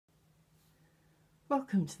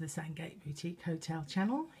Welcome to the Sandgate Boutique Hotel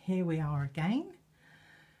channel. Here we are again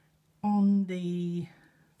on the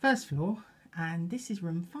first floor, and this is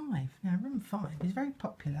room 5. Now room 5 is very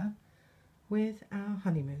popular with our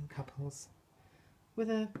honeymoon couples. With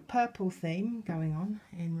a purple theme going on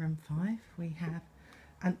in room 5, we have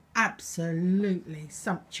an absolutely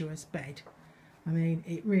sumptuous bed. I mean,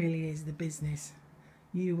 it really is the business.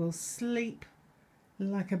 You will sleep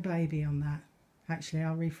like a baby on that. Actually,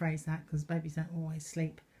 I'll rephrase that because babies don't always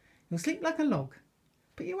sleep. You'll sleep like a log,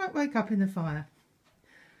 but you won't wake up in the fire.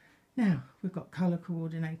 Now, we've got colour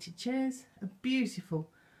coordinated chairs, a beautiful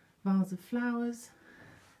vase of flowers,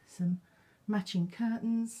 some matching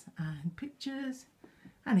curtains and pictures,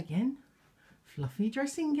 and again, fluffy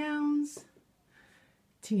dressing gowns,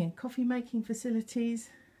 tea and coffee making facilities,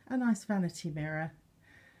 a nice vanity mirror,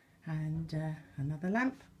 and another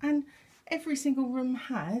lamp. And every single room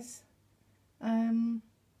has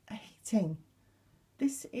a heating.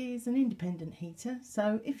 This is an independent heater,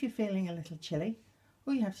 so if you're feeling a little chilly,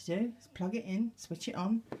 all you have to do is plug it in, switch it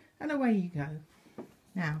on, and away you go.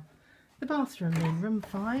 Now, the bathroom in room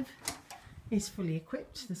 5 is fully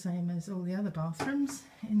equipped, the same as all the other bathrooms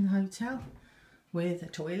in the hotel, with a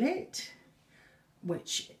toilet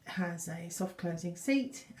which has a soft closing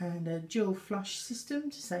seat and a dual flush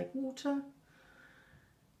system to save water,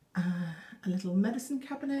 a little medicine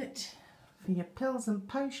cabinet for your pills and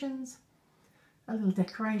potions, a little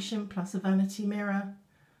decoration plus a vanity mirror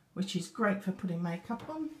which is great for putting makeup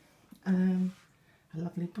on, a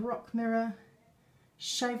lovely Baroque mirror,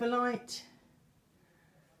 shaver light,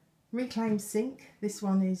 reclaimed sink. This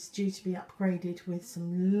one is due to be upgraded with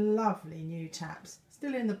some lovely new taps,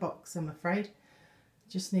 still in the box I'm afraid,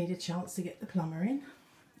 just need a chance to get the plumber in,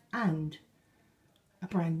 and a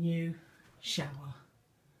brand new shower.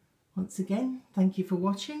 Once again, thank you for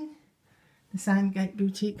watching the Sandgate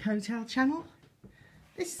Boutique Hotel channel.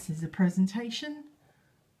 This is a presentation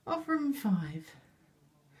of room 5,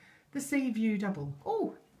 the sea view double.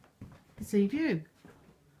 Oh, the sea view.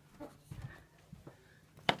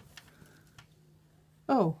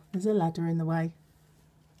 Oh, there's a ladder in the way.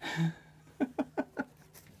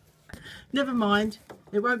 Never mind,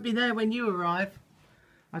 it won't be there when you arrive.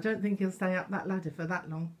 I don't think he'll stay up that ladder for that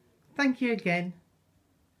long. Thank you again.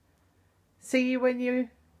 See you when you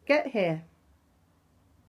get here.